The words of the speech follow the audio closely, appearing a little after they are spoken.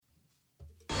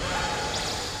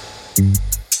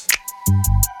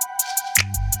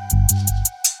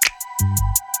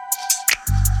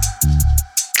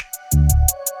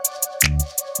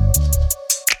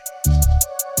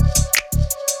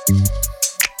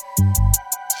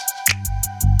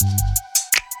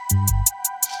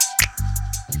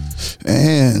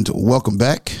And welcome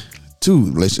back to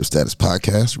Relationship Status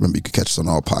Podcast. Remember, you can catch us on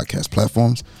all podcast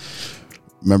platforms.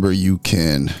 Remember, you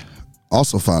can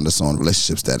also find us on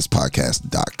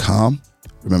relationshipstatuspodcast.com.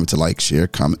 Remember to like, share,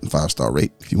 comment, and 5-star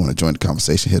rate. If you want to join the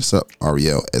conversation, hit us up,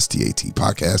 RELSTAT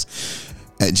podcast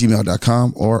at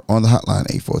gmail.com or on the hotline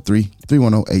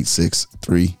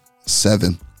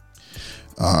 843-310-8637.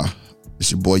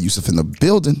 It's your boy Yusuf in the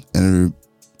building, and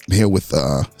we're here with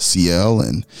CL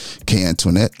and K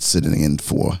Antoinette sitting in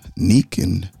for Neek.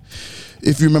 And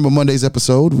if you remember Monday's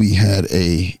episode, we had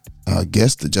a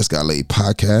guest that just got laid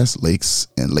podcast, Lakes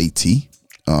and Lay T.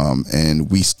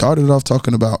 And we started off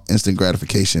talking about instant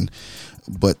gratification,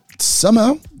 but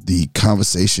somehow the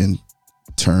conversation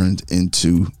turned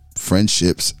into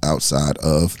friendships outside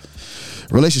of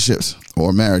relationships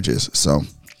or marriages. So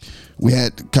we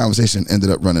had the conversation ended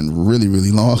up running really,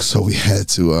 really long, so we had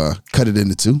to cut it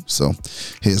into two. So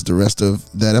here's the rest of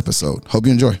that episode. Hope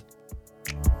you enjoy.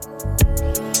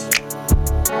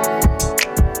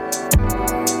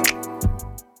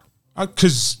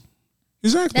 Because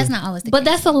exactly, that's not always the but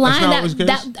case. that's a line that's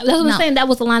that's what I'm saying. That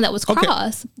was the line that was Okay.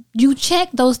 crossed. You check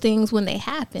those things when they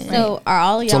happen. So are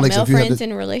all y'all Lex, male if you had friends to-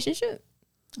 in a relationship?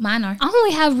 Mine are. I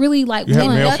only have really like You have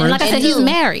one. male And like I friends? said, he's do.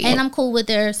 married. And I'm cool with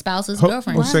their spouses, Hold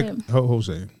girlfriends.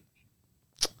 Jose.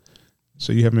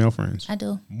 So you have male friends? I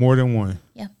do. More than one?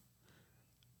 Yeah.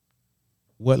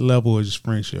 What level is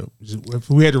friendship? If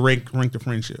we had to rank the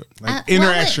friendship, like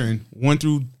interaction, 1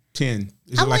 through 10,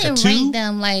 is I it like a wouldn't 2? rank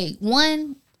them like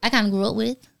 1. I kind of grew up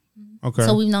with, Okay.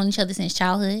 so we've known each other since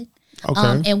childhood.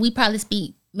 Okay. And we probably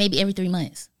speak maybe every 3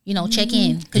 months. You know, check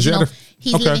in Is because you that know a-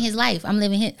 he's okay. living his life. I'm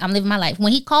living my life.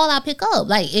 When he called, I'll pick up.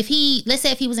 Like if he, let's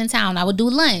say if he was in town, I would do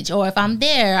lunch, or if I'm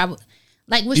there, I would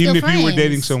like we're Even still if friends. you were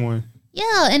dating someone.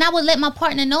 Yeah, and I would let my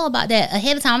partner know about that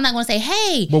ahead of time. I'm not going to say,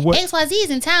 "Hey, But what- XYZ is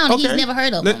in town," and he's never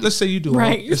heard of him. Let's say you do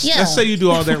Right. all, let's, Yeah. let's say you do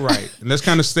all that right. And let's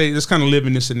kind of live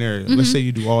in this scenario. Let's say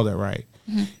you do all that right.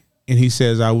 And he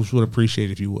says, I would appreciate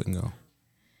it if you wouldn't go.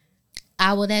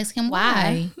 I would ask him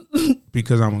why.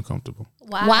 Because I'm uncomfortable.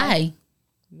 Why?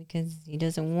 Because he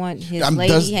doesn't want his Does-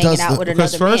 lady hanging out with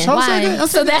because another first, man. Jose,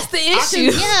 so that's the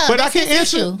issue. Yeah, but I that's can his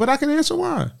answer. issue. But I can answer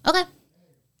why. Okay.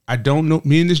 I don't know.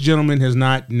 Me and this gentleman has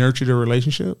not nurtured a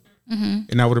relationship,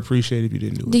 and I would appreciate if you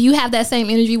didn't do it. Do you have that same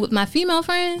energy with my female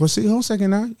friends? Well, see, hold on a second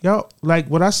now, y'all. Like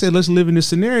what I said, let's live in this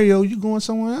scenario. You going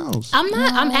somewhere else? I'm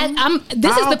not.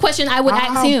 This is the question I would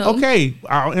ask him. Okay,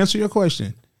 I'll answer your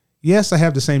question. Yes, I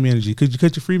have the same energy. Could you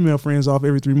cut your female friends off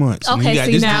every 3 months? And Okay, you got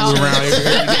see this now. dude around every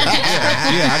day.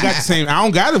 Yeah, I got the same. I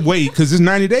don't gotta wait because this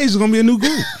 90 days is gonna be a new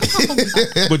group.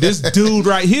 But this dude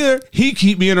right here, he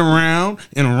keep me around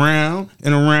and around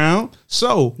and around.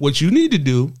 So what you need to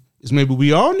do is maybe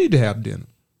we all need to have dinner.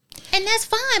 And that's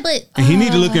fine, but And he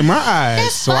need to look in my eyes.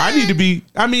 That's So I need to be,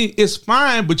 I mean, it's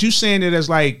fine, but you saying it as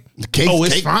like,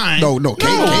 it's fine. No, K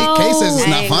says it's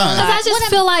not fine. I just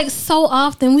feel like so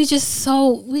often we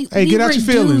Hey, get out your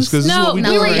feelings, 'cause this is what we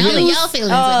no, do I'm right in here. y'all feelings with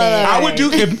that. I would do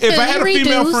if I had a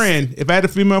female Reduce. friend. If I had a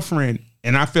female friend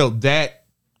and I felt that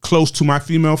close to my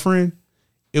female friend,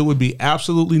 it would be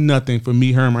absolutely nothing for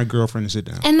me, her, and my girlfriend to sit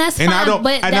down. And that's and fine, I don't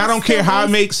but and I don't care how it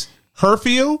makes her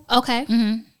feel, Okay.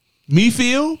 me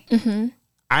feel.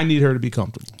 I need her to be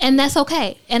comfortable. And that's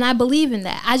okay. And I believe in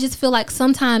that. I just feel like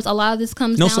sometimes a lot of this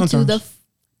comes No, down to the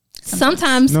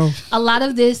Sometimes. No. a lot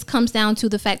of this comes down to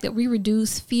the fact that we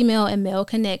reduce female and male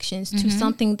connections to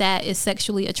something that is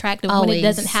sexually attractive when it Always.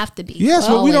 doesn't have to be. Yes,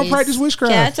 but we don't Always. practice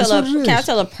witchcraft. Can I That's what it is. can I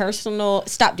tell a personal?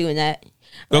 Stop doing that.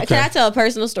 Okay. Can I tell a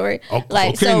personal story?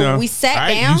 Like okay, so, now. we sat All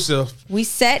right, down. Yusuf. We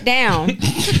sat down,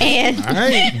 and All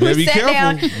right, better we be sat careful.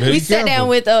 down. Better We be sat down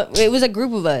careful. with it was a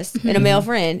group of us and a male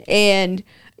friend, and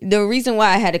the reason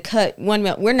why I had to cut one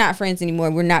male, we're not friends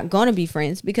anymore. We're not going to be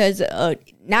friends because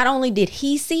not only did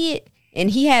he see it,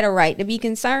 and he had a right to be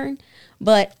concerned,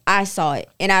 but I saw it,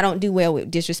 and I don't do well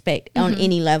with disrespect on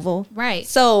any level. Right.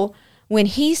 So when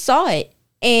he saw it,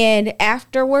 and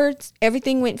afterwards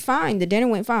everything went fine, the dinner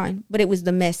went fine, but it was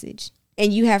the message,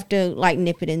 and you have to like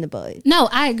nip it in the bud. No,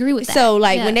 I agree with that. So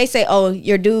like Yeah. when they say, "Oh,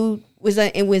 your dude was,"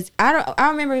 I don't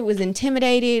remember it was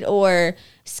intimidated or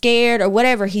scared or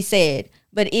whatever he said,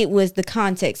 but it was the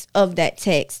context of that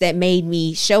text that made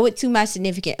me show it to my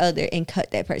significant other and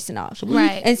cut that person off.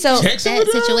 Right. And so Text That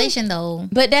with her? situation though.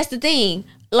 but that's the thing.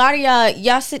 a lot of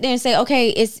y'all sit there and say, okay,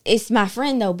 it's my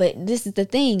friend though, but this is the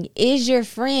thing. Is your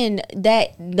friend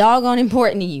that doggone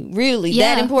important to you? Really?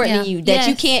 Yeah, that important to yeah. you that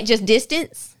you Yes. can't just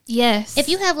distance? Yes. If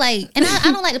you have like, and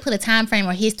I don't like to put a time frame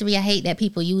or history. I hate that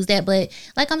people use that, but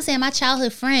like I'm saying, my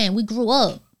childhood friend, we grew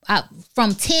up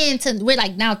from 10 to we're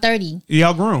like now 30.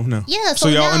 Y'all grown now. Yeah, So so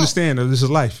y'all now- understand that this is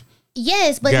life.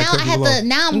 Yes, but Gotta now cut I have people to. off.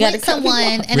 Now I'm You gotta with cut people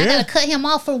someone, off. and I Yeah. gotta cut him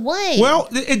off for what? Well,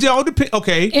 it all depends.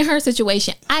 Okay. in her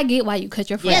situation, I get why you cut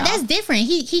your friend yeah, off. that's different.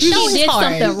 He He showed his did card.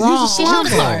 something wrong. He showed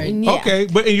his card. Yeah. Okay,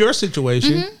 but in your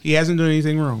situation, he hasn't done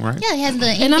anything wrong, right? Yeah, he hasn't done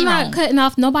anything And I'm not wrong. cutting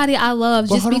off nobody I love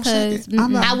But just hold on a because. second.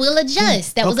 I'm not- I will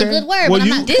adjust. That was a Okay. good word, Well, but I'm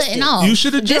you- not cutting Distance. off. You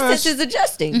should Distance adjust. is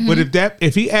adjusting. Mm-hmm. But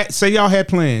if he say y'all had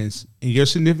plans and your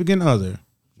significant other,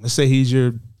 let's say he's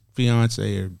your fiance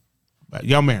or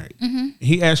y'all married,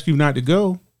 he asked you not to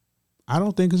go, I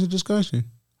don't think it's a discussion.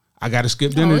 I got to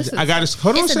skip dinner. it's a- I got to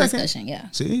hold on a It's a second. discussion. Yeah,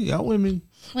 See, y'all with me?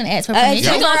 I'm gonna ask for Hey,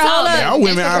 permission. we gonna talk. Y'all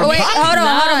women out of Wait, pocket. hold on,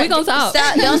 Nah, hold on. we gonna talk.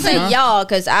 Stop. Don't say y'all,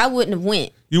 because I wouldn't have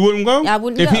went. You wouldn't go? I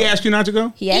wouldn't if he go. asked you not to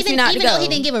go? He asked me Even, not to even go. though he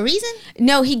didn't give a reason.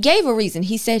 No, he gave a reason.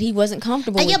 He said he wasn't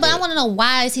comfortable. Yeah, with but it. I want to know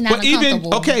why is he not But even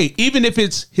uncomfortable? okay, even if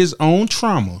it's his own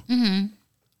trauma,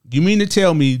 you mean to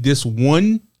tell me this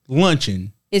one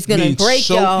luncheon It's gonna means break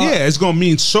so, y'all. Yeah, it's gonna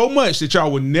mean so much that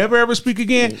y'all would never ever speak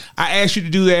again. I asked you to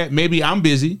do that. Maybe I'm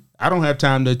busy. I don't have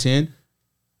time to attend.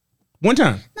 One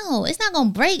time. No, it's not gonna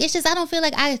break. It's just I don't feel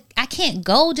like I can't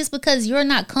go just because you're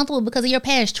not comfortable because of your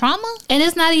past trauma. And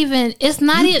it's not even. It's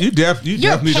not even. You definitely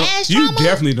past don't. You trauma?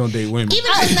 definitely don't date women.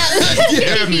 Even if it's not.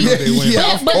 Definitely don't date women.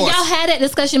 Yeah, of But course. y'all had that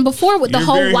discussion before with the You're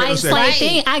whole very white upset. slave Right.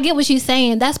 thing. I get what she's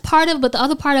saying. That's part of, but the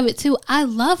other part of it too. I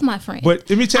love my friend. But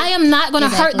let me tell I you, am not going to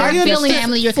hurt Exactly. their I feelings understand.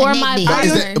 Family, you're for my connected. But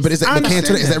is partners. that, but is I that, but can't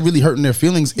understand is that really hurting their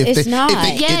feelings? If It's they, not. If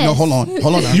they, Yes. no, hold on.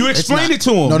 Now. You It's explain not. it to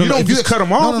 'em. You don't just cut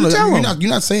 'em off. You tell 'em. You're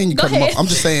not saying you Go cut them off. ahead. I'm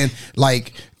just saying,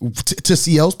 like, to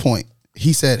CL's point,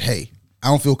 he said, "Hey, I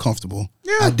don't feel comfortable.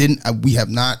 Yeah. We have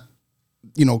not,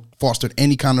 fostered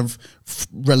any kind of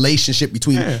relationship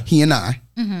between he and I.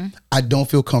 I don't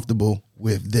feel comfortable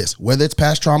with this, whether it's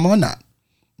past trauma or not.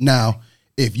 Now,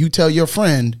 if you tell your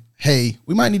friend, hey,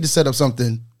 we might need to set up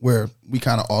something where we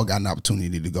kind of all got an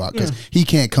opportunity to go out because he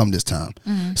can't come this time.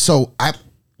 So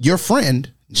your friend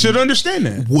should understand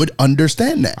that. would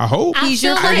understand that. I hope. He's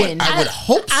your feel like- friend. I would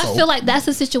hope I so. feel like that's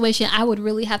a situation I would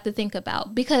really have to think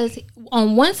about because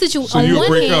on one situation, So on you'll one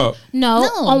break hand, up? no,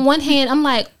 No. on one hand, I'm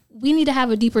like, we need to have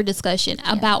a deeper discussion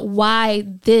about why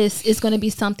this is going to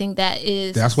be something that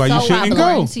is. That's why you so shouldn't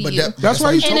abhorrent go. to But you. That's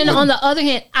why you And then on the other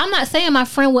hand, I'm not saying my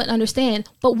friend wouldn't understand,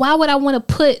 but why would I want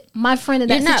to put my friend in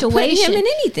You're that not putting situation? him in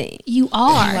anything. You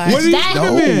are. What do you That-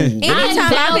 put him in? No. Anytime I've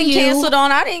been value- canceled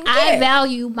on, I didn't I care.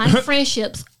 value my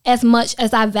friendships as much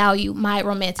as I value my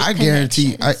romantic. I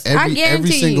guarantee,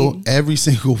 connections. every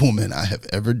single woman I have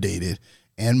ever dated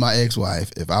and my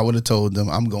ex-wife, if I would have told them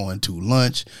I'm going to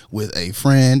lunch with a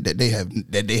friend that they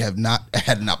have not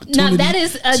had an opportunity. that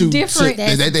is a different-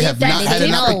 that they have that not they had an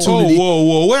didn't know. opportunity.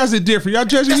 Whoa. Why is it different? Y'all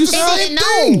judging They yourself? didn't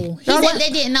thing. know. He said they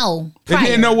didn't know. They prior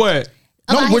didn't know what?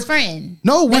 about No, his friend.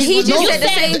 No, But he just no, said the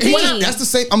same thing. That's the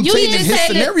same. I'm You saying in just his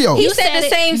said it. scenario. He You said said the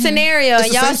it. same scenario, It's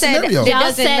and the y'all same said scenario. it Y'all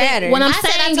doesn't said it. matter. What I'm I said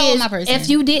I saying told is, my person. if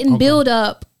you didn't build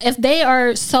up, if they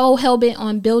are so hell bent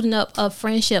on building up a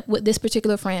friendship with this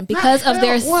particular friend because of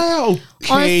their Wow.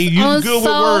 Okay, on- you on good with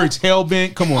so- words. Hell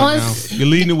bent. Come on, on now. s- You're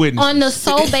leading the witness. on the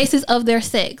sole basis of their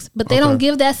sex, but they Okay. don't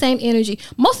give that same energy.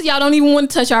 Most of y'all don't even want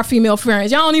to touch our female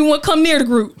friends. Y'all don't even want to come near the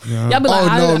group. Y'all be like, Oh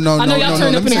I no! know y'all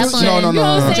turned up in the That's group. what- No! You know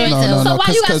what I'm saying? So why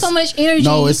you got so much energy?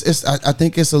 No, it's. I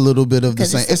think it's a little bit of the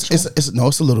 'Cause same. it's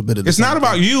It's a little bit of the It's same not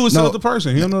about thing. you. It's No, the other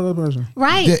person. You don't know the other person.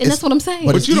 right, Yeah, and that's what I'm saying.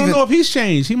 but But you don't even- know if he's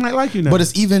changed. He might like you now. But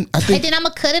it's even. I And think. then I'm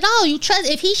gonna cut it all. You trust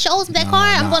if he shows me that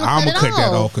card, I'm gonna I'm cut gonna it cut that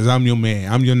off. off because I'm your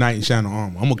man. I'm your knight in shining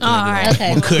armor. I'm gonna cut All it right. off. Okay.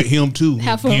 I'm gonna cut him too.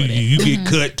 Have fun You, with it. you get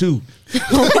cut too.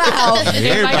 Wow.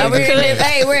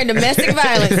 Everybody We're in domestic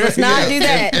violence. Let's not do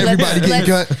that. Everybody getting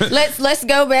cut. Let's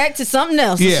go back to something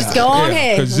else. Let's just go on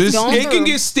ahead. Because Let's go on it can through.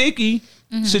 get sticky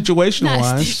situational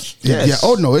wise. Yeah.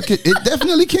 Oh no! It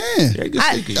definitely can. Yeah, it gets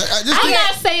sticky. I just I'm think-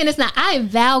 not saying it's not. I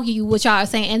value what y'all are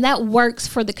saying, and that works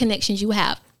for the connections you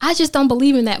have. I just don't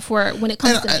believe in that for when it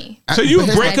comes to me. So you but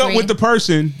here's- break up agree. with the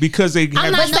person because they I'm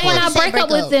have not no saying one I said break break up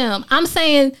with up. them. I'm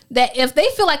saying that if they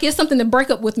feel like it's something to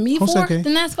break up with me Hold a for, second.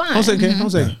 then that's fine. Hold a second. Hold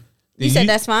a second. You said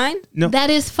that's fine? no.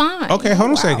 That is fine. Okay, hold on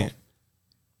a Wow. second.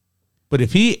 But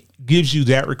if he gives you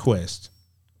that request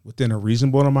within a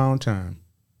reasonable amount of time,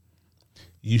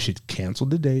 you should cancel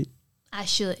the date. I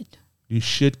should. You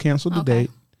should cancel the Okay.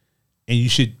 date. And you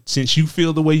should, since you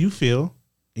feel the way you feel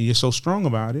and you're so strong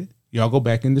about it, y'all go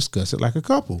back and discuss it like a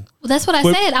couple. Well, that's what I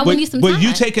said. I would need some time. But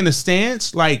you taking a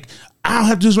stance like I don't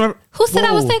have to do. Who said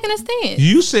I was taking a stance?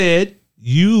 You said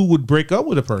you would break up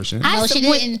with a person. No, she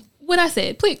didn't. What I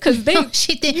said, please, because they.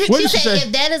 She did. What She did she said say?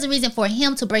 if that is a reason for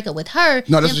him to break up with her,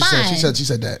 No, that's then what she fine. said. She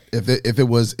said that if it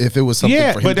was something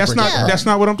Yeah, for him but to that's break not up with her. that's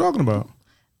not what I'm talking about.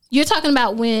 You're talking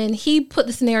about when he put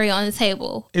the scenario on the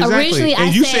table. Exactly. Originally,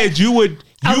 and you said you would.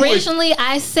 Originally,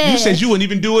 I said. You said you wouldn't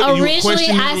even do it. And you would Originally,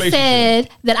 question the I relationship. said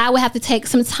that I would have to take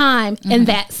some time in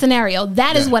that scenario.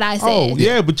 That is what I said. Oh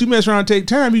yeah, but you mess around and take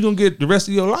time, you're gonna get the rest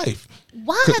of your life.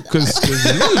 Why? Because you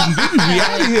be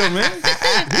out of here, man.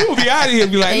 You will be out of here.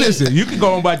 Be like, listen, you can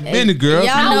go on about your business, girl.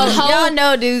 Y'all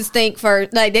know dudes think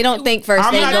first. Like they don't think first.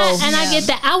 I'm They not- go. And I get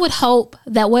that. I would hope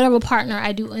that whatever partner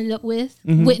I do end up with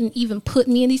wouldn't even put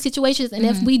me in these situations. And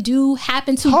if we do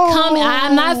happen to come,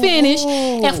 I'm not finished.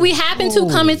 If we happen to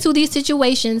come into these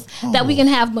situations, that we can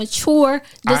have mature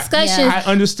discussions. I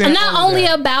understand Not all of only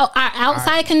that. about our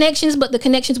outside connections, but the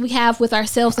connections we have with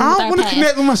ourselves and I with don't our wanna past.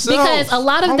 connect with myself. Because a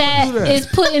lot I of don't wanna do that that. is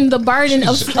putting the burden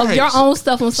of Jesus your Christ. own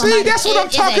stuff on somebody. See, that's what I'm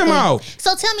talking about.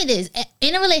 So tell me this: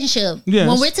 in a relationship, Yes.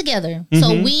 when we're together,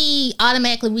 so we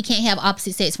automatically can't have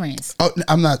opposite sex friends. Oh,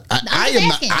 I'm not. I just am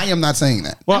not. asking. I am not saying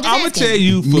that. Well, I'm just I'm gonna asking. tell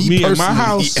you, for me in my personally,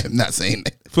 house, I'm not saying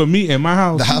that. for me in my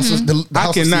house, The house was the I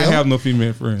house was cannot CL? have no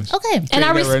female friends. Okay. And I that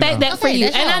right respect now. that for Okay, you.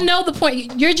 that's And I all. know the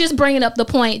point. You're just bringing up the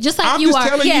point. Just like I'm you just are.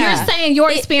 telling you. You're saying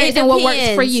your experience and what works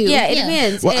for depends. you. Yeah, it Yeah.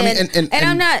 depends. Well, I mean, and,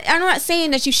 and- I'm not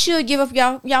saying that you should give up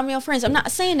y'all male friends. I'm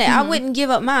not saying that. I wouldn't give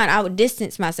up mine. I would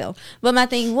distance myself. But my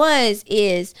thing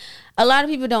is a lot of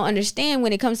people don't understand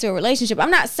when it comes to a relationship.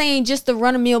 I'm not saying just the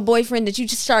run-of-mill boyfriend that you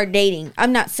just start dating.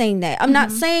 I'm not saying that. I'm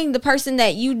not saying the person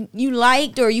that you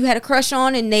liked or you had a crush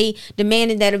on and they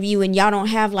demanded that of you and y'all don't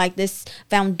have like this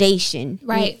foundation.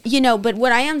 Right. You know, but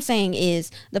what I am saying is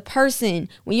the person,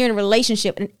 when you're in a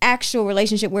relationship, an actual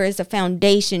relationship where it's a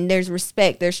foundation, there's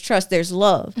respect, there's trust, there's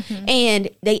love, and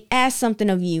they ask something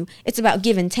of you, it's about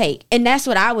give and take. And that's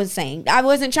what I was saying. I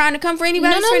wasn't trying to come for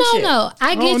anybody's friendship. No.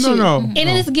 I get you. And it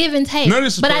is give and take. None of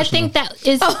this is but I personal. think that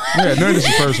is Yeah, none of this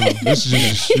is personal. This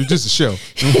is just a show,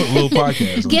 a little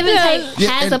podcast. give and take Yeah,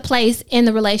 has and- a place in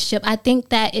the relationship. I think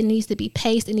that it needs to be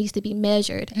paced. It needs to be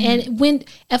measured. And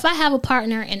if I have a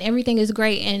partner and everything is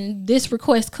great and this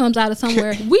request comes out of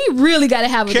somewhere, we really got to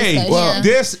have a Okay, discussion. well,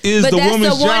 this is But the that's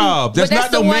woman's the one- job. That's but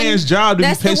not the man's job to be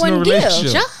that's the pacing a one deal.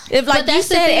 relationship. If like But you that's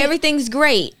the said thing. everything's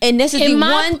great and this is In the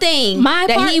my- one thing my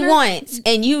that he partner- wants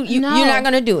and you're not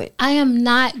gonna do it. I am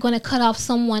not going to cut off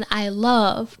someone I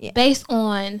love based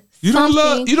on You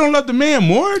something. don't love the man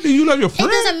more than you love your It friend.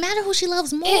 doesn't matter who she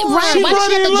loves more. Right. She Why brought does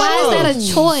she have in to love. Why choose? is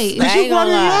that a choice? I You ain't brought gonna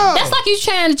in lie. love. That's like you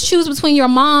trying to choose between your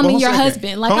mom and your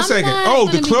husband. Like, Hold on I'm a second. not Oh,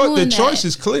 gonna be the doing that. choice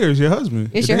is clear. It's your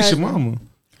husband. It's It your ain't husband. mama.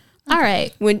 All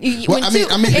right. When Well, I mean,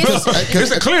 because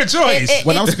It's a clear choice.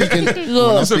 when I'm speaking, when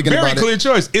I'm It's a speaking very about clear it,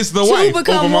 choice. It's the Two wife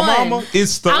become over my one. mama.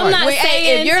 It's the I'm wife. not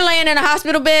saying- if you're laying in a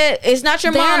hospital bed, it's not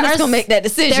your mom that's gonna make that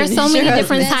decision. There's so It's many your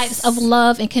different husband. types of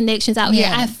love and connections out here.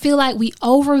 Yeah. I feel like we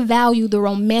overvalue the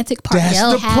romantic part. That's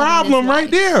Yep. the problem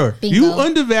right there. Bingo. You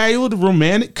undervalue the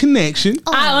romantic connection.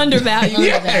 I undervalue it.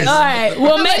 Yes. All right.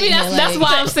 Well, I'm maybe saying, that's like-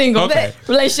 why I'm single. Okay.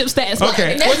 Relationship status.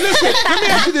 Okay. Well, listen. Let me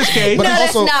ask you this, Kay. but No, I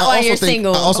that's also, not I why also you're think,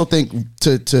 single. I also think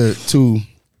to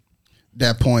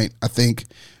that point, I think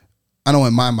I know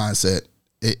in my mindset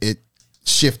it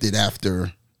shifted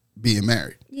after being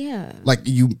married. Yeah. Like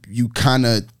you kind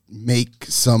of make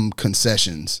some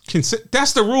concessions.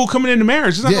 That's the rule coming into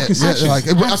marriage. It's not no concession. like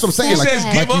that's what I'm saying. It like, says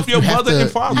like give up you your have mother to- and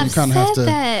father. You I've kind of have said to.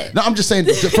 that. No, I'm just saying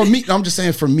for me. I'm just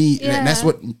saying for me, Yeah. and that's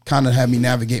what kind of had me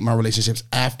navigate my relationships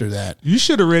after that. You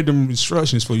should have read them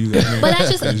instructions for you. That But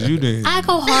I just, you did. I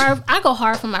go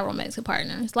hard for my romantic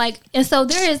partners. Like, and so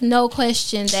there is no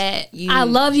question that I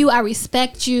love you, I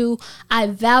respect you, I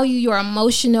value your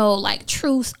emotional like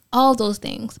truths, all those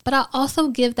things. But I also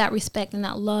give that respect and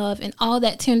that love and all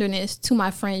that tenderness to my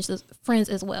friends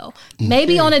as well.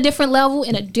 Maybe on a different level,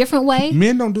 in a different way.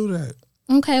 Men don't do that.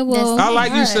 Okay, well, I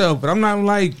like all right. yourself, but I'm not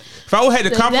like. If I had to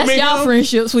That's compliment y'all him,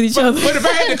 friendships with each other. but if I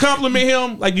had to compliment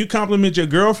him, like you compliment your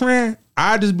girlfriend,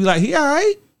 I'd just be like, he all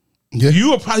right. Yeah. You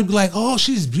would probably be like, oh,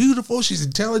 she's beautiful, she's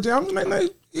intelligent. I'm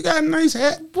like, you got a nice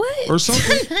hat What? or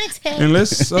something. Nice hat. And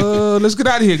let's get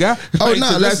out of here, guy. Oh, Like, no,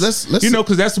 'cause let's- that's- let's- you know,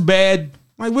 because that's bad.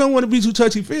 Like we don't want to be too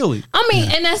touchy feely. I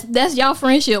mean, and that's y'all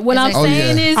friendship. What I'm Oh,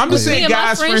 saying yeah. is, I'm just me saying, and my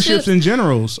guys' friendships in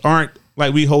generals aren't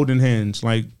like we holding hands.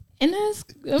 Like And that's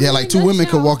Yeah, like two women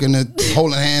could walk in the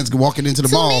holding hands, walking into the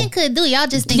Two mall. men could do. Y'all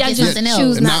just think Y'all it's just something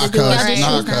choose else. not to do it. Y'all just choose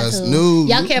not cuz to. no.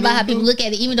 Y'all care about how people look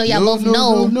at it, even though y'all No, both no,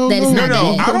 know no, that it's no, not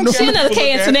no, bad. I don't She care another what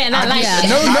K people into look that, and I at. like Yeah.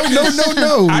 it.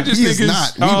 No. I just He think is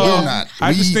it's- not. We will not.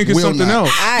 I just We think it's will something not.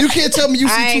 else. You can't tell me you I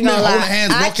see two ain't men gonna holding lie.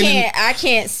 hands walking in. I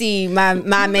can't see my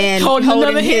man Holding another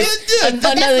holding his hand?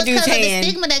 But another that's dude's because of the hand.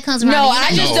 stigma that comes around. No, it. You're I not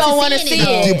just used don't to wanna seeing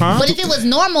see it. Huh? But if it was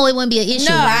normal, it wouldn't be an issue.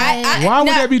 No, I Why would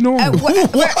that be normal?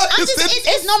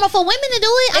 It's normal for women to do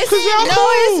it. I'm saying y'all that.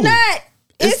 No, it's not.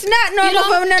 It's not normal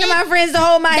for none of my friends to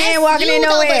hold my That's hand walking in you, though,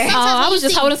 but nowhere. sometimes I when was you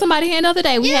just see- holding somebody's hand the other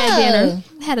day. We had Yeah. dinner.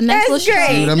 We had a nice That's little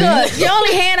great. what I mean? Look, the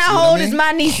only hand I what I hold mean? is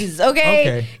my niece's. Okay?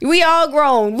 Okay. We all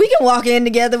grown. We can walk in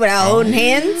together without holding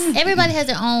hands. Everybody has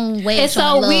their own way And of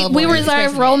showing so we love or reserve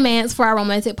expressing it. romance for our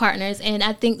romantic partners, and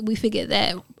I think we forget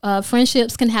that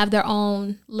friendships can have their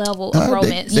own level of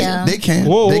romance. They can.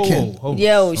 Whoa, They whoa, can. whoa, whoa.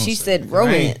 Yo, Don't she say said that.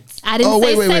 romance. I didn't Oh,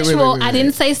 say wait, sexual. wait. I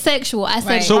didn't say sexual. I said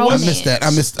Right. So romance. I missed that. I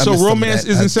missed So some of romance that.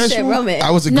 isn't She said sexual? romance.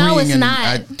 I was agreeing No, it's and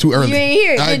not. too early. You ain't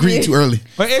hear it, I did agreed you? too early.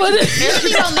 But You can be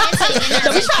romantic and not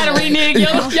Don't be trying to renege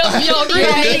your Be romantic and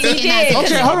not did. sexual.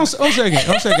 okay, hold on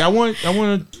a second. I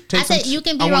want to take I said some- you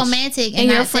can I be want- romantic in and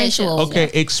your not friendship. sexual. Okay,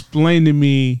 explain to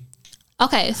me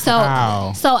Okay,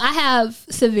 How? so I have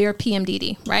severe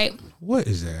PMDD, right? what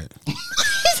is that?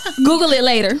 Google it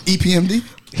later. EPMD?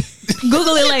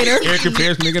 Google it later. Eric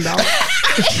compares nigga dollar.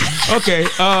 Okay.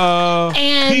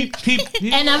 And Peep.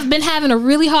 and I've been having a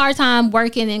really hard time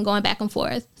working and going back and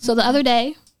forth. So the other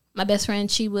day, my best friend,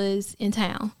 she was in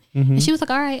town, and she was like,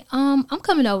 "All right, I'm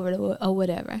coming over to or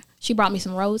whatever." She brought me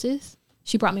some roses.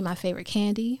 She brought me my favorite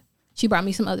candy. She brought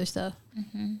me some other stuff,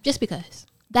 just because.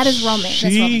 That is romance.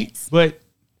 That's romance. But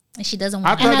And she doesn't I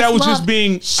want thought And that that's was just love.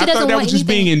 being. She I thought doesn't that want was just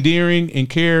being anything. endearing and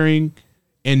caring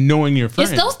and knowing your friend.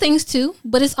 It's those things too,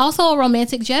 but it's also a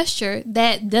romantic gesture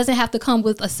that doesn't have to come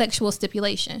with a sexual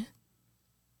stipulation.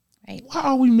 Why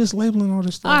are we mislabeling all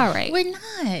this stuff? All right. We're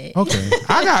not. Okay.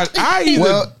 I either.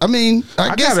 Well, I mean,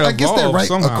 I guess gotta they're evolve right.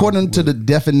 somehow According to the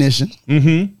definition,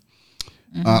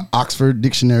 Oxford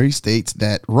Dictionary states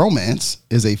that romance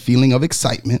is a feeling of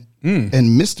excitement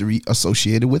and mystery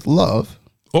associated with love.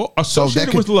 oh,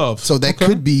 associated with love. So that Okay.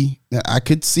 could be. I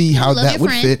could see how love that your would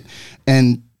friend. fit.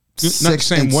 And, Not the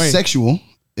same and way. sexual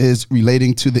is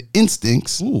relating to the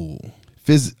instincts, Ooh.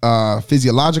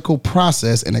 physiological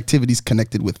process, and activities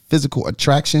connected with physical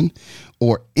attraction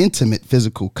or intimate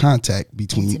physical contact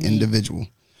between individual.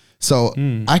 So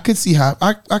I could see how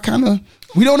I kind of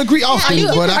we don't agree often, you-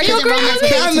 but are I you agreeing with me?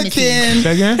 kind of can.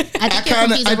 Say again? I think I you're kind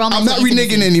confusing of. romance I'm not and reneging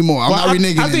intimacy. anymore. I'm Well, not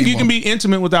reneging. I think you anymore. can be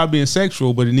intimate without being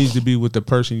sexual, but it needs to be with the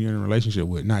person you're in a relationship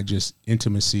with, not just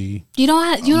intimacy. You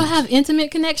don't have intimate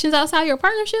connections outside your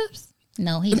partnerships?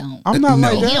 No, he don't. I'm not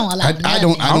like He that. don't allow I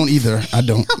don't. nothing. I don't either. I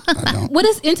don't. What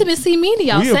does intimacy mean to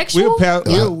y'all? We'll- Sexual?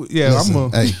 Listen,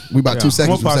 I'm a. hey, we about 2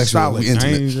 seconds from sexual. We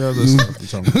intimate.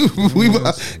 We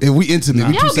if we intimate,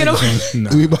 we 2 Y'all get 'em. seconds.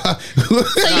 Nah. We about, So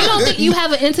you don't think you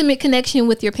have an intimate connection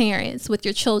with your parents, with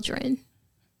your children?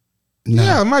 nah.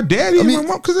 Yeah, my daddy and my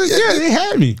mom, because they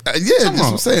had me. Yeah, Come that's what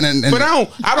on. I'm saying. And But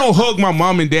I don't hug my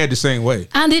mom and dad the same way.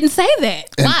 I didn't say that.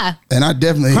 Why? and I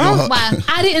definitely Huh? don't. Why?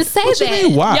 I didn't say What you that.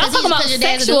 mean, why? Y'all Because talking about your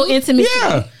dad's a sexual dude? intimacy.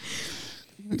 Yeah.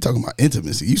 We talking about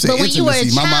intimacy. You say But when you were a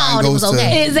intimacy, my child, mind it goes was to.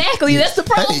 okay. Exactly. That's the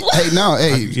problem.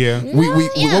 Yeah. We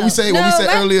what we say No, said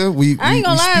my- earlier. We I ain't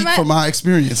gonna lie, speak my- from our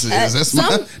experiences. That's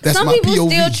my some my people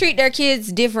POV. still treat their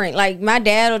kids different. Like my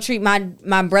dad will treat my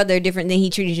brother different than he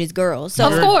treated his girls. So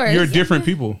Of course. You're different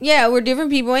people. yeah, we're different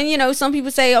people, and some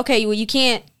people say, okay, well, you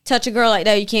can't touch a girl like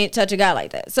that, you can't touch a guy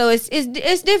like that. So it's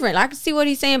different. I can see what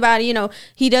he's saying about it.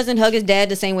 He doesn't hug his dad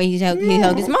the same way he hug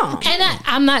his mom. And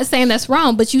I'm not saying that's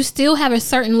wrong, but you still have a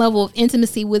certain level of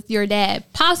intimacy with your dad,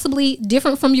 possibly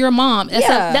different from your mom.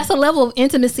 That's a level of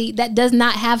intimacy that does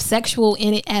not have sexual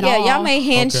in it at Yeah, all. y'all may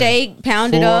handshake,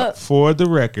 pound it up. For the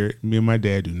record, me and my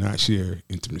dad do not share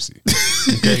intimacy.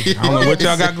 Okay, I don't know what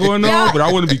y'all got going on, Y'all- but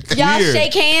I want to be clear. Y'all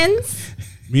shake hands.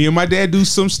 Me and my dad do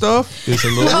some stuff. It's a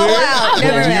little Oh, weird. wow. but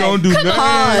Never we mind. don't do Come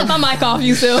nothing. Cut my mic off,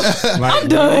 you Phil. Like, I'm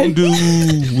done.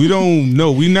 We don't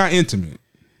know. We're not intimate.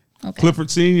 Okay. Clifford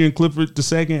Senior and Clifford the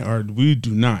Second, or we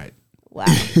do not. Wow.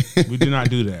 We do not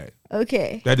do that.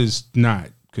 Okay. That is not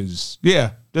because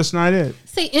that's not it.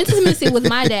 See, intimacy with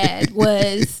my dad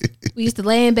was we used to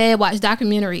lay in bed, watch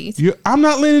documentaries. I'm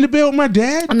not laying in the bed with my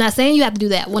dad. I'm not saying you have to do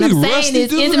that. What You I'm saying rusty is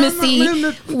dude, I'm not intimacy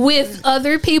living with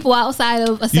other people outside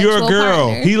of a sexual You're a girl.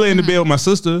 partner. He lay in the bed with my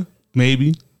sister,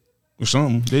 maybe. Or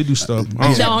something. They do stuff.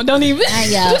 I don't know. Don't even.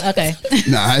 Yeah, okay.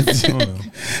 Nah.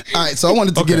 All right, so I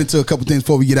wanted to get into a couple things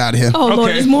before we get out of here. Oh Lord,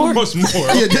 there's more. What's more?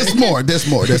 Yeah, there's more.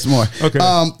 There's more. Okay.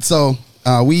 So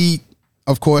we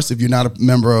of course, if you're not a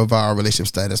member of our Relationship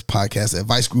Status Podcast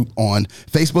Advice Group on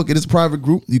Facebook, it is a private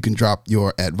group. You can drop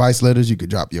your advice letters. You can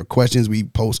drop your questions. We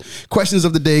post questions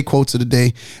of the day, quotes of the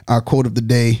day. Our quote of the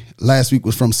day last week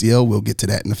was from CL. We'll get to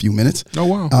that in a few minutes. Oh,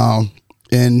 wow.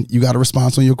 And you got a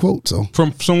response on your quote. So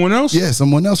From someone else? yeah,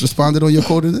 someone else responded on your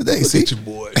quote of the day. See? Get your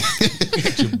boy.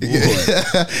 Get your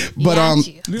boy. But Got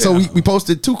you. so we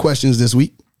posted 2 questions this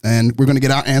week, and we're going to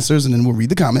get our answers, and then we'll read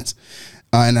the comments.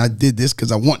 And I did this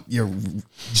because I want your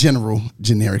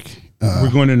generic. We're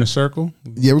going in a circle.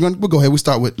 Yeah, we'll go ahead. We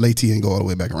start with Lati and go all the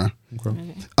way back around.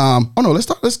 Okay. Oh no, let's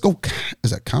go. Is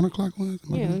that counterclockwise?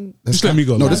 Yeah. Just let me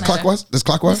go. No, this clockwise. This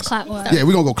clockwise. It's clockwise. Yeah,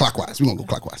 we're gonna go clockwise.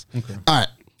 Okay. All right.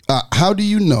 How do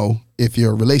you know if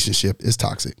your relationship is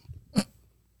toxic?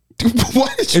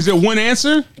 What? Is it one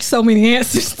answer? So many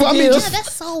answers. Well, I mean, Yeah, just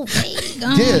that's so vague.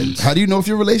 yeah. How do you know if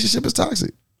your relationship is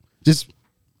toxic? Just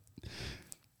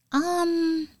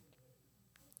I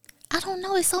don't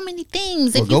know. It's so many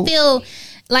things. Well, If you go. feel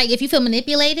like if you feel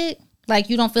manipulated, like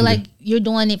you don't feel like you're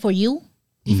doing it for you,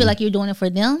 you feel like you're doing it for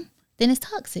them, then it's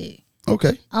toxic.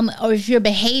 okay. Or if you're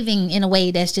behaving in a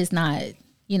way that's just not,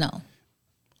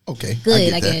 Okay.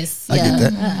 good. get I that. guess. I get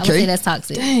that. I would Okay. say that's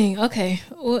toxic. Dang. Okay.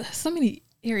 Well, so many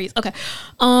areas. Okay.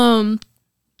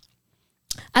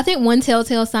 I think one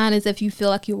telltale sign is if you feel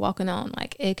like you're walking on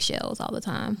like eggshells all the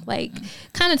time, like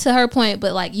kind of to her point,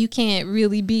 but like you can't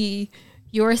really be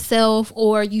yourself,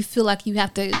 or you feel like you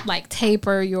have to like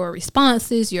taper your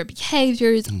responses, your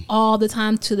behaviors all the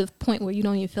time to the point where you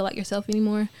don't even feel like yourself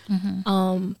anymore.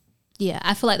 Yeah,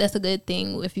 I feel like that's a good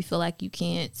thing if you feel like you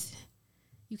can't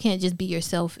just be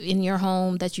yourself in your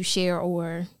home that you share,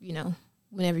 or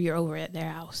whenever you're over at their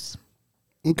house.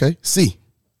 Okay. C.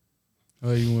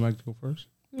 You would like to go first?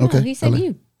 No, Okay. he said Okay.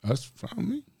 you. That's fine with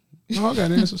me. No, I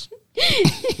got answers.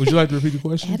 Would you like to repeat the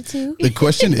question? Attitude. The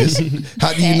question is,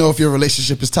 how do you know if your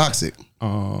relationship is toxic?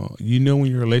 You know when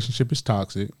your relationship is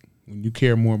toxic when you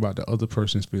care more about the other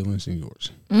person's feelings than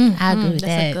yours. I agree with That's a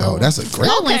that. good Oh, that's a great.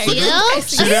 Good one, Theo.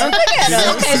 See that?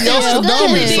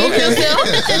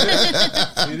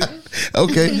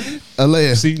 Okay.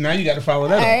 Alea. See, now you got to follow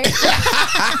that up.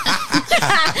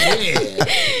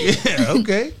 Yeah,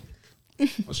 okay. I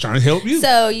was trying to help you.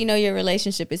 So you know your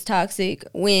relationship is toxic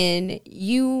when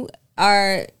you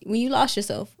lost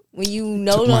yourself, when you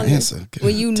no Took my longer answer.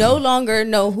 when you no longer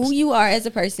know who you are as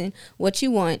a person, what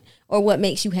you want, or what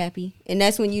makes you happy. And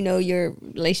that's when you know your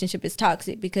relationship is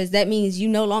toxic, because that means you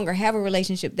no longer have a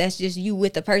relationship. That's just you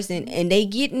with a person, and they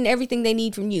getting everything they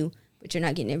need from you, but you're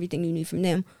not getting everything you need from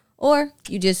them, or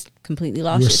you just completely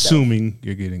lost You're yourself. assuming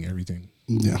you're getting everything.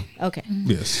 Yeah. Okay.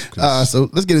 Yes. 'Cause So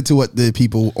let's get into what the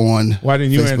people on Why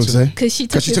didn't you Facebook answer? say. Because she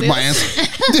Because she took my answer.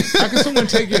 how can someone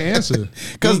take your answer?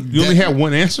 'Cause You only had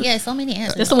one answer? Yeah, so many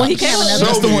answers. That's the one he came with. So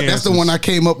That's the many one. That's the answers. one I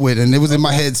came up with, and it was in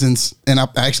my head since, and I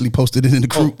actually posted it in the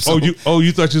group. so- You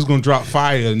thought you was gonna drop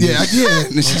fire? And Yeah,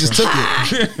 and she just took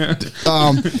it.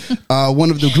 One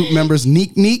of the group members,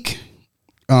 Neek,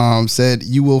 said,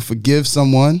 "You will forgive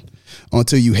someone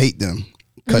until you hate them.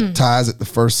 Cut ties at the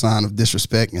first sign of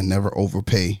disrespect, and never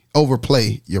overplay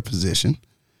your position."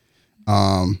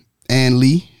 Ann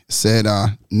Lee said,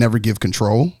 "Never give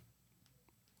control."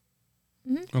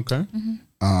 Okay.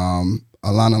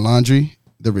 Alana Laundry,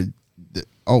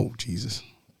 oh Jesus,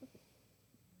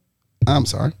 I'm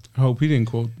sorry. I hope he didn't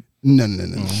quote. No.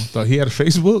 Thought he had a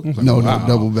Facebook. I was like, No, wow, no,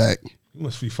 double back. You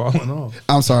must be falling off.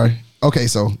 I'm sorry. Okay,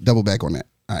 so double back on that.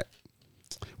 All right.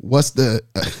 What's the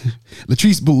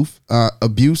Latrice Booth?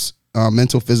 Abuse,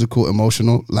 mental, physical,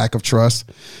 emotional, lack of trust,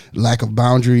 lack of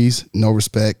boundaries, no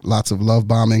respect, lots of love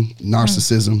bombing,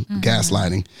 narcissism,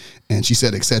 gaslighting, and she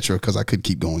said etc. because I could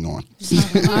keep going on.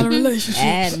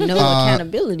 Add no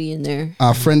accountability in there.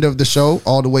 A friend of the show,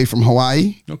 all the way from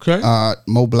Hawaii, Okay.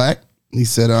 Mo Black. He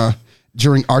said,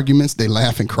 during arguments, they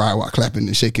laugh and cry while clapping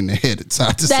and shaking their head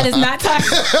side to That side. is not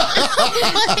toxic.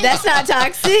 That's not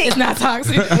toxic. It's not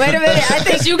toxic. Wait a minute. I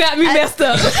think You got me messed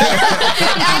up.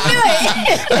 I knew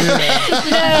it.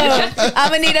 No,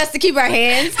 I'm gonna need us to keep our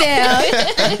hands down.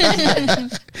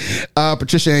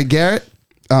 Patricia and Garrett.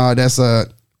 That's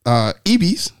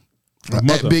Ebi's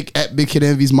mother. at Big Kid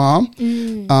Envy's mom,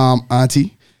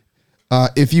 auntie.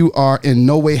 If you are in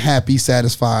no way happy,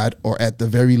 satisfied, or at the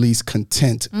very least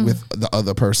content with the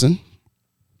other person.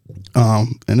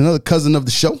 And another cousin of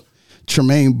the show,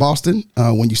 Tremaine Boston.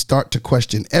 When you start to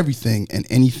question everything and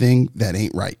anything that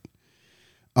ain't right.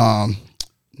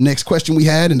 Next question we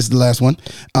had, and this is the last one.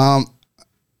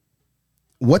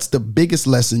 What's the biggest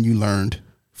lesson you learned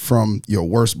from your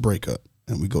worst breakup?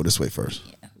 And we go this way first.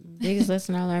 Biggest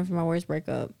lesson I learned from my worst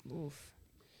breakup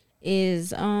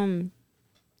is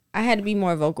I had to be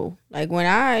more vocal. Like when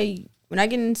I When I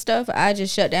get in stuff, I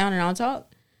just shut down and I don't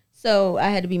talk. So I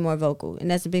had to be more vocal. And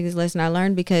that's the biggest lesson I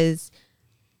learned because,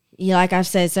 like I've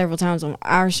said several times on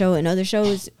our show and other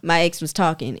shows, my ex was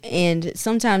talking. And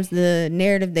sometimes the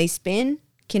narrative they spin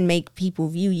can make people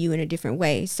view you in a different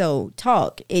way. So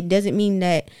talk. It doesn't mean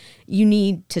that you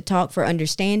need to talk for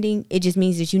understanding. It just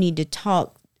means that you need to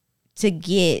talk to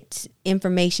get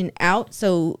information out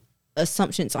so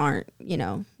assumptions aren't,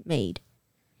 made.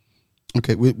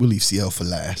 Okay, we'll leave CL for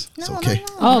last. It's okay.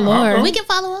 Oh Lord. We can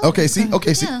follow up. Okay, see.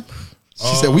 Yeah.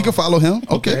 She said we can follow him.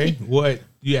 Okay. What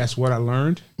you asked? What I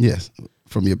learned? Yes,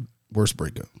 from your worst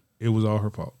breakup. It was all her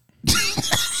fault.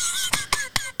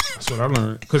 That's what I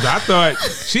learned. Because I thought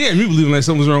she had me believing that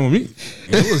something was wrong with me.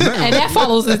 And it was nothing. And that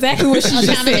follows exactly what she just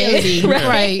Accountability. said.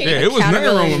 Right. Yeah, it was nothing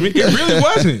wrong with me. It really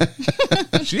wasn't.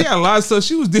 She had a lot of stuff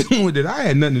she was dealing with that I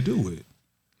had nothing to do with.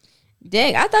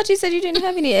 Dang, I thought you said you didn't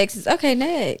have any exes. Okay,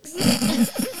 next.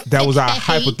 That was our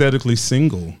hypothetically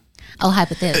single. Oh,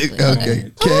 hypothetically.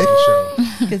 Okay.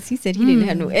 Because he said he didn't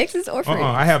have no exes or friends.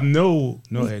 I have no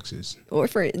exes. Or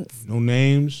friends. No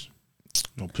names,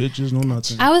 no pictures, no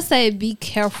nothing. I would say be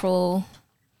careful.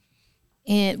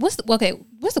 And what's the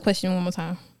question one more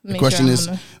time? The question is,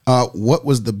 what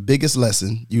was the biggest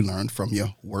lesson you learned from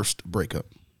your worst breakup?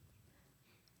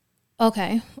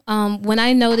 Okay. When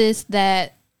I noticed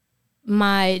that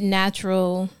my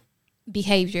natural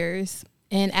behaviors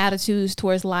and attitudes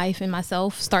towards life and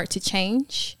myself start to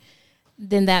change,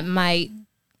 then that might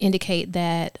indicate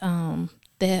that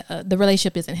the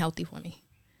relationship isn't healthy for me.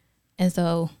 And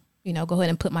so, go ahead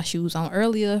and put my shoes on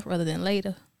earlier rather than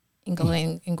later and go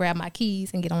ahead and grab my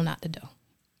keys and get on out the door.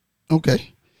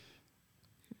 Okay.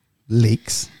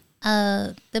 Lakes.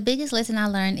 The biggest lesson I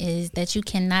learned is that you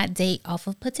cannot date off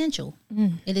of potential.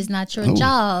 It is not your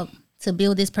job to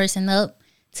build this person up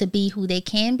to be who they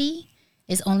can be.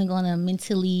 It's only going to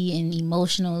mentally and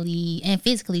emotionally and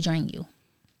physically drain you.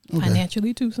 Okay.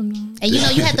 Financially too sometimes. And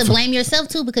you have to blame yourself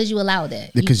too because you allowed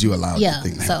that. Because you allowed yeah, the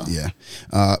thing to so. happen.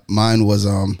 Yeah. Mine was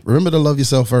remember to love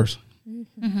yourself first.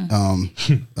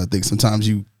 I think sometimes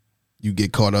you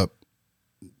get caught up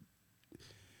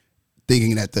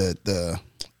thinking that the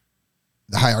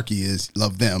hierarchy is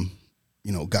love them,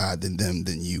 God, then them,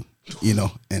 then you.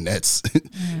 And that's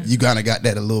you kind of got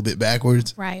that a little bit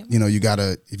backwards, right? You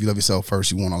gotta, if you love yourself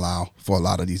first, you won't allow for a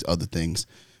lot of these other things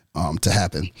to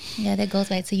happen. Yeah, that goes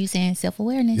back to you saying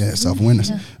self-awareness. Yeah,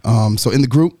 self-awareness. Yeah. So in the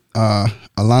group,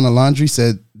 Alana Laundry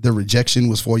said the rejection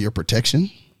was for your protection.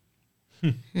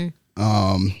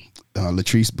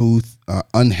 Latrice Booth,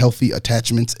 unhealthy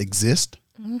attachments exist,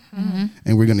 and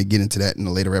we're gonna get into that in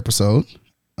a later episode.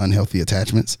 Unhealthy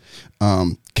attachments.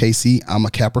 Casey, I'm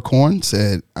a Capricorn,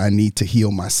 said I need to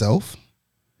heal myself.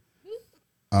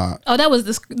 That was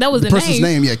the person's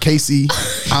name. Yeah, Casey,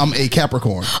 I'm a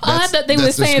Capricorn. I thought they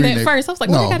were saying that first. I was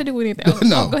like, what do got to do with anything?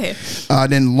 No. Go ahead.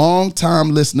 Then long-time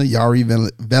listener Yari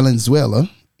Valenzuela,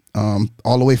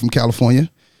 all the way from California,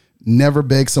 never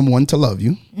beg someone to love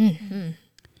you.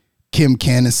 Kim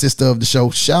Cannon, sister of the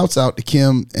show, shouts out to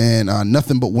Kim and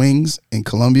Nothing But Wings in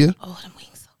Colombia. Oh, them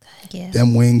wings so good. Yeah.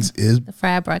 Them wings is The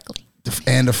fried broccoli.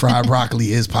 and the fried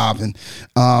broccoli is popping.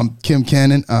 Kim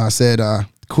Cannon said,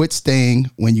 quit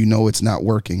staying when you know it's not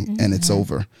working and it's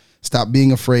over. Stop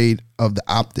being afraid of the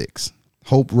optics.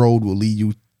 Hope Road will lead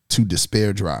you to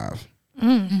Despair Drive.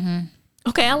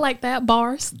 Okay, I like that.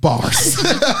 Bars.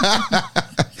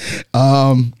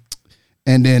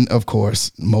 And then, of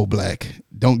course, Mo Black.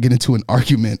 Don't get into an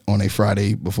argument on a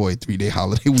Friday before a 3-day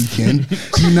holiday weekend.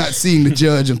 You're not seeing the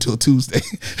judge until Tuesday.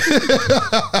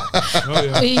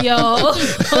 Yo.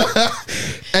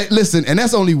 Hey, listen, and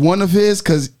that's only one of his,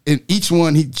 because in each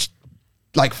one, he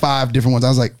like 5 different ones. I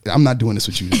was like, I'm not doing this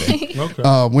with you today. Okay.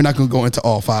 We're not going to go into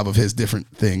all 5 of his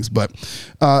different things. But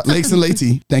Lakes and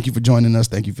Lady, thank you for joining us.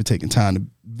 Thank you for taking time to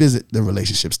visit the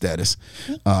Relationship Status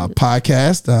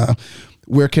podcast.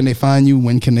 Where can they find you?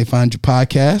 When can they find your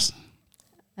podcast?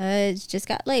 It's Just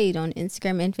Got Laid on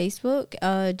Instagram and Facebook.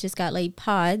 Just Got Laid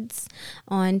Pods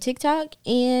on TikTok.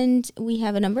 And we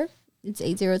have a number. It's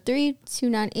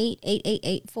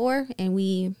 803-298-8884. And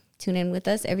we tune in with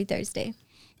us every Thursday.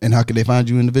 And how can they find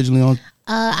you individually on?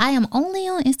 I am only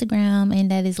on Instagram,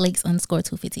 and that is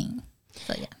Lakes_215.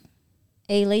 So yeah.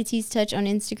 A Ladies Touch on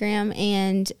Instagram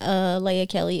and Leia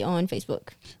Kelly on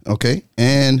Facebook. Okay.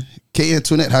 And K.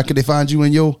 Antoinette, how can they find you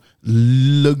in your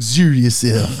luxurious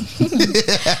self?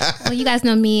 Well, you guys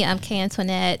know me. I'm K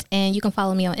Antoinette, and you can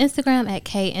follow me on Instagram at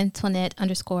K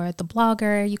Antoinette_the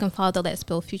blogger. You can follow the Let's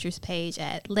Build Futures page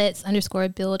at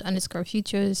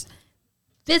Let's_build_futures.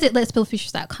 Visit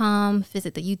letsbuildfutures.com.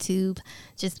 Visit the YouTube.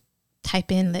 Just type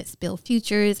in Let's Build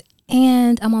Futures.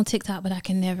 And I'm on TikTok, but I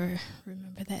can never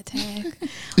remember that tag.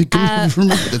 You can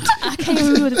remember the I can't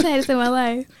remember the tags in my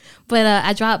life. But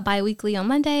I drop bi-weekly on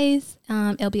Mondays.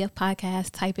 LBF Podcast.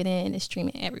 Type it in. It's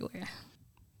streaming everywhere.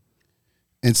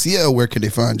 And CL, where can they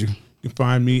find you? You can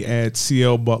find me at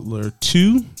CL Butler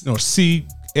 2 or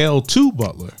CL2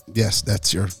 Butler. Yes,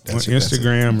 that's your On your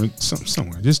Instagram or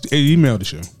somewhere. Just email the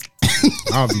show.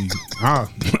 I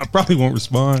probably won't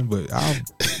respond, but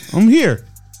I'm here.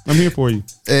 I'm here for you.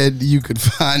 And you could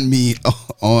find me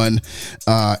on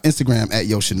Instagram at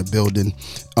Yoshi in the Building,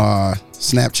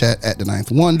 Snapchat at The Ninth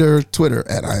Wonder, Twitter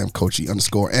at I am Coachy _,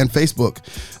 and Facebook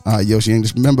Yoshi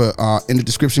English. Remember, in the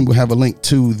description we'll have a link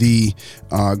to the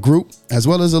group as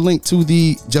well as a link to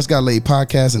the Just Got Laid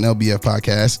podcast and LBF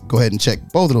podcast. Go ahead and check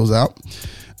both of those out.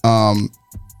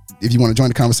 If you want to join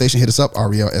the conversation, hit us up,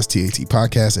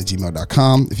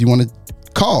 relstatpodcast@gmail.com. If you want to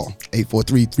call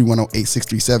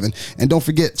 843-310-8637. And don't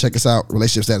forget, check us out,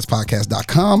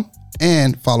 relationshipstatuspodcast.com,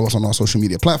 and follow us on all social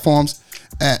media platforms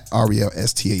at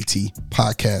RELSTAT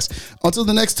Podcast. Until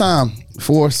the next time,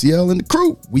 for CL and the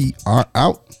crew, we are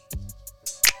out.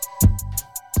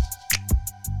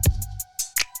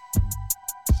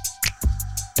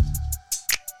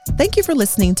 Thank you for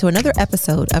listening to another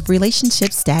episode of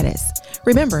Relationship Status.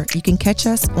 Remember, you can catch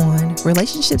us on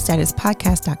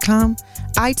relationshipstatuspodcast.com,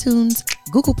 iTunes,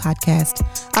 Google Podcast,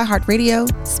 iHeartRadio,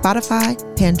 Spotify,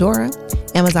 Pandora,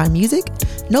 Amazon Music,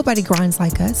 Nobody Grinds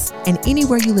Like Us, and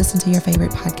anywhere you listen to your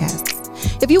favorite podcasts.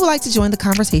 If you would like to join the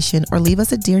conversation or leave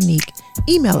us a Dear Neek,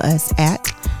 email us at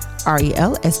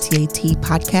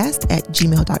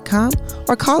relstatpodcast@gmail.com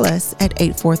or call us at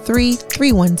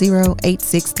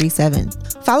 843-310-8637.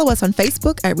 Follow us on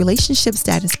Facebook at Relationship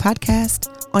Status Podcast,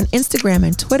 on Instagram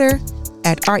and Twitter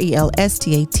at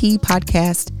RELSTAT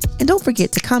Podcast. And don't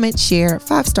forget to comment, share,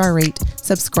 5-star rate,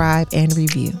 subscribe, and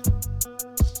review.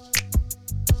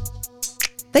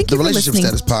 Thank you The for Relationship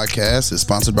listening. Status Podcast is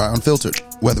sponsored by Unfiltered.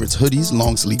 Whether it's hoodies,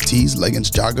 long sleeve tees,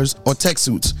 leggings, joggers, or tech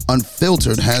suits,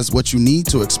 Unfiltered has what you need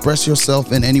to express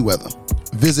yourself in any weather.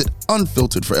 Visit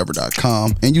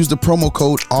unfilteredforever.com and use the promo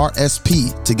code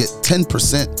RSP to get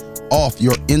 10% off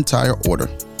your entire order.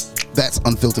 That's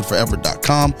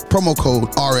unfilteredforever.com, promo code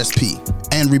RSP.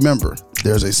 And remember,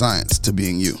 there's a science to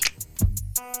being you.